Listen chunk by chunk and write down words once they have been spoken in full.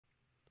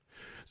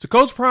So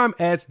Coach Prime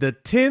adds the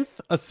 10th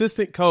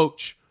assistant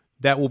coach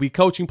that will be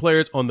coaching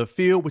players on the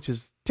field, which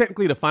is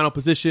technically the final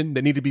position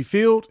that need to be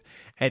filled,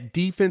 at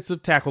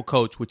defensive tackle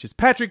coach, which is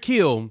Patrick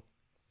Hill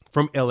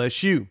from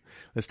LSU.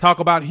 Let's talk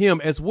about him,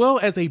 as well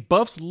as a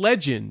Buffs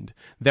legend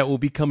that will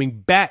be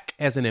coming back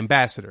as an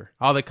ambassador.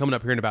 All that coming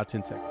up here in about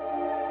 10 seconds.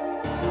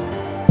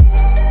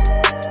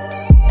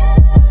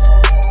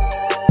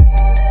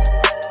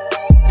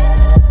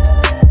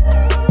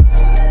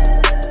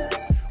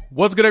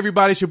 What's good,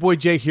 everybody? It's your boy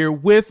Jay here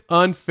with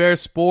Unfair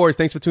Sports.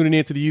 Thanks for tuning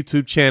in to the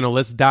YouTube channel.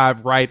 Let's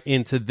dive right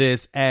into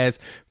this, as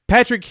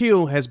Patrick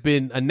Hill has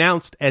been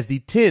announced as the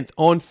 10th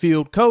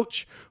on-field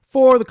coach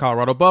for the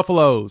Colorado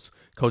Buffaloes.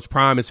 Coach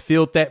Prime has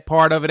filled that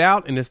part of it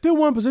out, and there's still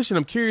one position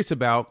I'm curious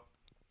about.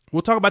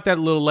 We'll talk about that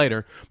a little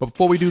later. But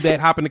before we do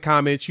that, hop in the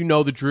comments. You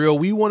know the drill.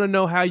 We want to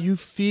know how you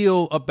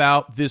feel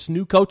about this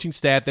new coaching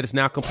staff that is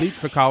now complete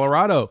for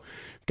Colorado.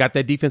 Got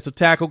that defensive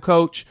tackle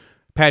coach,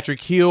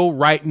 Patrick Hill,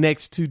 right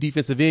next to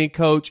defensive end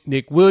coach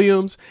Nick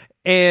Williams.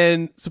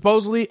 And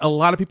supposedly a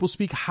lot of people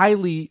speak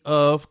highly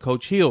of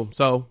Coach Hill.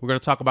 So we're going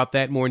to talk about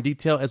that more in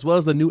detail, as well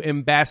as the new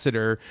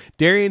ambassador,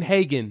 Darian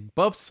Hagan,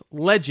 Buffs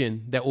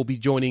legend, that will be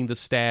joining the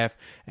staff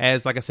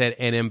as, like I said,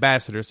 an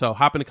ambassador. So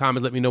hop in the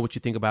comments. Let me know what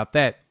you think about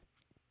that.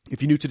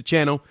 If you're new to the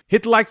channel,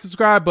 hit the like,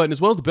 subscribe button,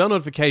 as well as the bell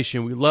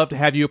notification. We'd love to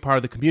have you a part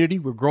of the community.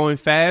 We're growing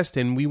fast,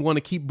 and we want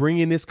to keep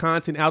bringing this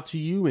content out to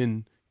you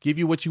and give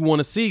you what you want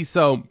to see.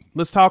 So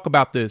let's talk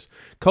about this.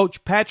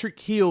 Coach Patrick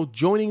Hill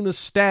joining the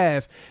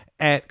staff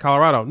at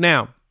Colorado.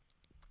 Now,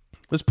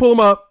 let's pull him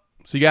up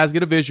so you guys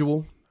get a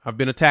visual. I've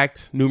been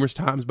attacked numerous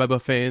times by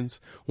Buff fans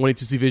wanting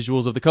to see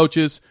visuals of the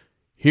coaches.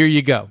 Here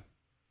you go.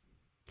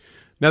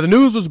 Now, the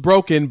news was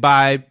broken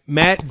by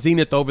Matt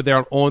Zenith over there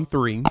on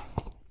On3,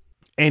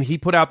 and he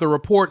put out the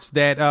reports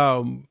that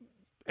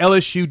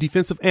LSU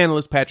defensive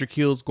analyst Patrick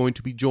Hill is going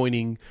to be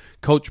joining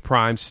Coach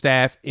Prime's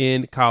staff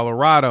in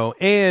Colorado.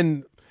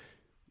 And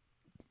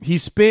he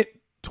spent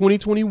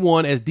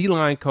 2021 as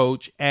D-line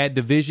coach at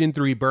Division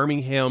III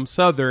Birmingham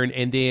Southern,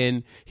 and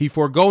then he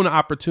forego an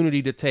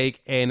opportunity to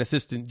take an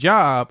assistant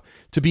job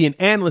to be an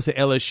analyst at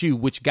LSU,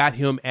 which got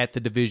him at the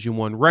Division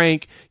I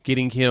rank,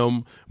 getting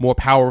him more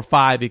Power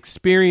 5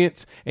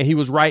 experience. And he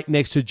was right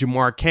next to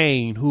Jamar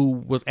Cain, who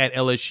was at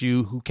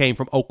LSU, who came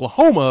from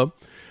Oklahoma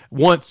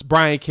once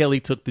Brian Kelly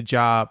took the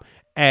job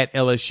at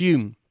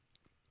LSU.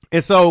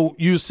 And so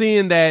you're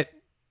seeing that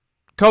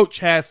Coach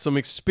has some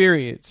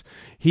experience.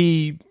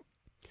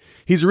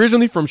 He's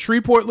originally from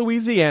Shreveport,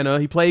 Louisiana.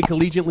 He played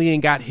collegiately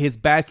and got his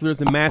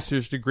bachelor's and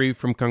master's degree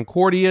from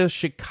Concordia,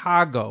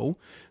 Chicago,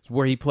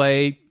 where he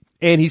played.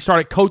 And he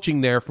started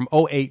coaching there from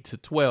 08 to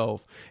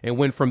 12 and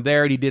went from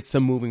there. He did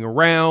some moving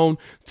around,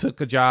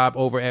 took a job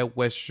over at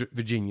West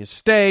Virginia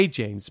State,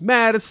 James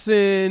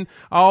Madison,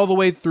 all the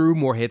way through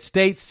Morehead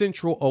State,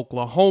 Central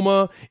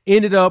Oklahoma,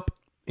 ended up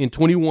in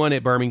 21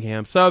 at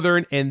Birmingham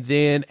Southern, and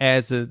then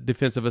as a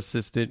defensive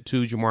assistant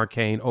to Jamar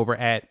Cain over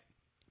at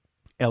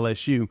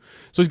LSU.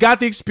 So he's got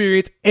the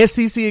experience,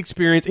 SEC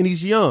experience, and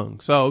he's young.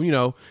 So, you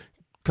know,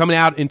 coming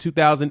out in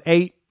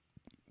 2008,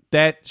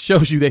 that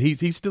shows you that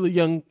he's still a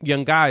young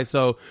guy.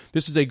 So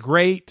this is a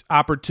great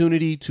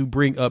opportunity to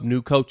bring up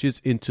new coaches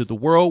into the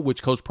world,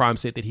 which Coach Prime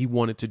said that he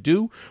wanted to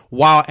do,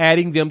 while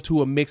adding them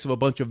to a mix of a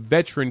bunch of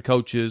veteran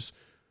coaches,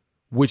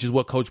 which is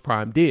what Coach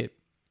Prime did.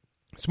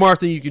 Smart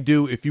thing you can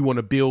do if you want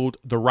to build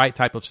the right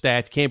type of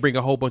staff. You can't bring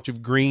a whole bunch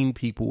of green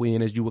people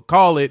in, as you would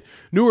call it,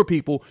 newer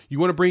people. You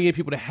want to bring in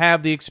people to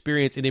have the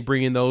experience, and then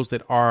bring in those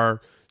that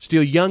are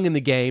still young in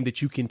the game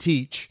that you can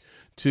teach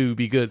to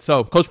be good.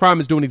 So Coach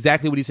Prime is doing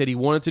exactly what he said he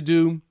wanted to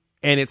do,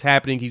 and it's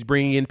happening. He's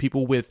bringing in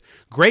people with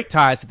great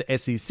ties to the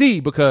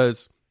SEC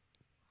because,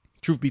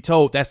 truth be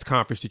told, that's the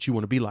conference that you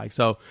want to be like.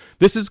 So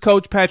this is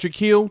Coach Patrick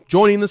Hill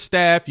joining the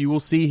staff. You will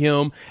see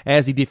him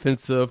as the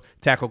defensive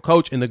tackle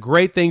coach. And the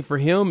great thing for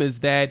him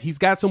is that he's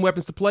got some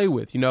weapons to play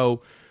with. You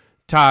know,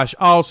 Tosh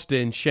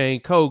Alston, Shane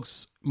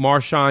Cokes,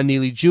 Marshawn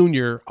Neely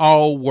Jr.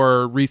 all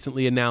were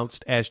recently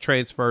announced as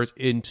transfers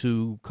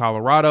into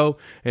Colorado.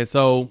 And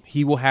so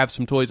he will have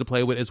some toys to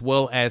play with, as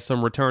well as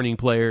some returning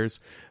players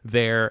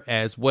there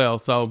as well.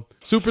 So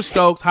super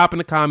stoked. Hop in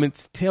the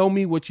comments. Tell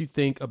me what you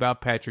think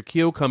about Patrick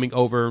Hill coming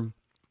over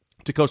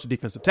to coach the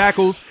defensive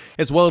tackles,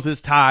 as well as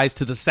his ties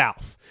to the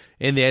South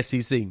in the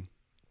SEC.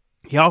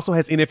 He also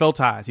has NFL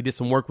ties. He did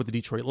some work with the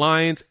Detroit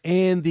Lions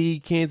and the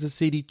Kansas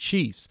City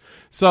Chiefs.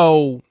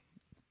 So,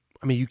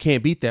 I mean, you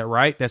can't beat that,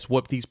 right? That's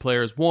what these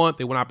players want.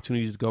 They want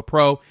opportunities to go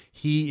pro.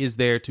 He is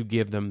there to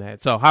give them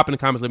that. So hop in the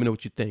comments, let me know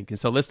what you think. And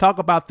so let's talk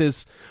about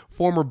this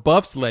former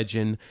Buffs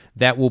legend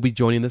that will be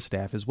joining the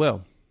staff as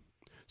well.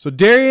 So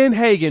Darian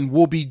Hagan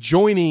will be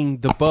joining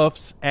the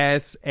Buffs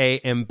as an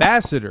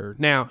ambassador.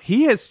 Now,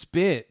 he has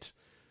spent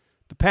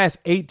the past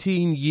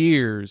 18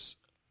 years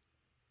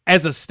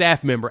as a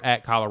staff member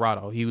at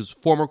Colorado. He was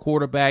former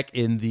quarterback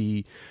in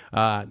the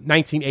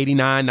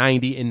 1989,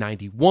 90, and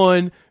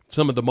 91.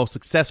 some of the most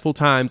successful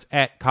times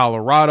at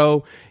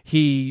Colorado.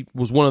 He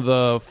was one of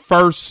the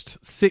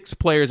first 6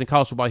 players in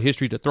college football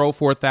history to throw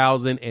for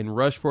 1,000 and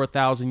rush for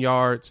 1,000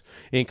 yards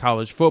in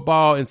college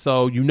football. And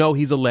so,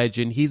 he's a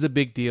legend. He's a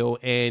big deal.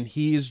 And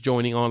he is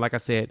joining on, like I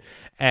said,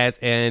 as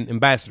an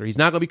ambassador. He's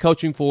not going to be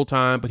coaching full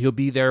time, but he'll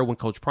be there when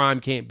Coach Prime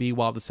can't be,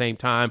 while at the same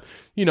time,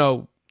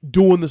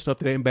 doing the stuff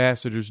that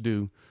ambassadors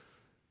do.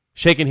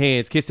 Shaking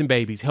hands, kissing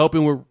babies,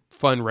 helping with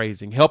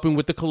fundraising, helping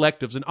with the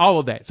collectives and all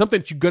of that. Something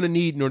that you're going to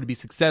need in order to be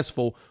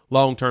successful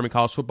long-term in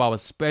college football,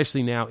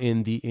 especially now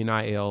in the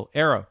NIL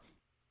era.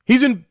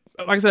 He's been,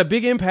 like I said, a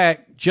big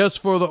impact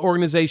just for the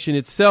organization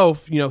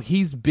itself.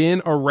 He's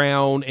been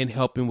around and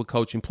helping with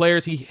coaching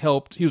players. He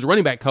was a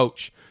running back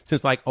coach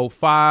since like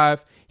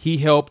 2005. He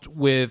helped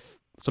with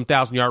some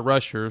 1,000-yard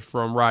rushers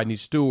from Rodney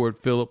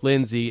Stewart, Philip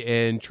Lindsay,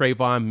 and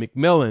Trayvon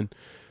McMillan.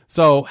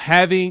 So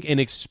having an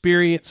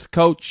experienced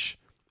coach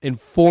and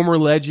former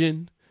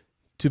legend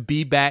to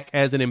be back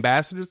as an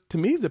ambassador, to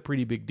me, is a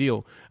pretty big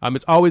deal.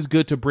 It's always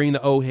good to bring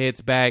the old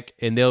heads back,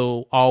 and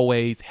they'll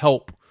always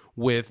help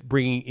with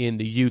bringing in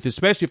the youth,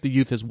 especially if the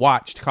youth has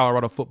watched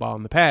Colorado football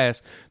in the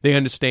past. They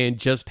understand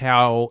just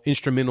how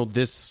instrumental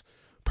this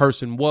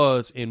person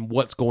was in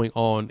what's going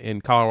on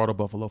in Colorado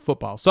Buffalo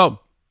football. So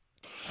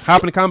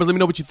hop in the comments. Let me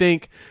know what you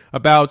think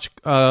about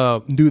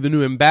the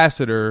new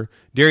ambassador,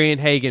 Darian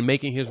Hagan,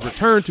 making his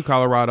return to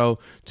Colorado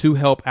to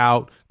help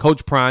out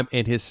Coach Prime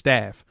and his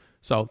staff.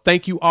 So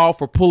thank you all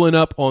for pulling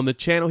up on the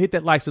channel. Hit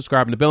that like,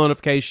 subscribe, and the bell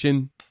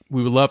notification.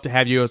 We would love to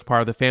have you as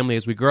part of the family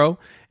as we grow.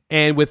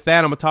 And with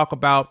that, I'm going to talk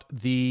about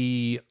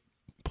the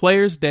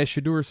players that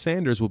Deion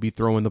Sanders will be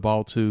throwing the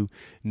ball to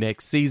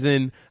next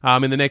season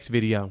in the next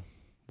video.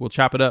 We'll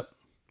chop it up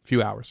a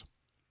few hours.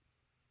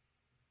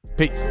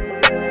 Peace.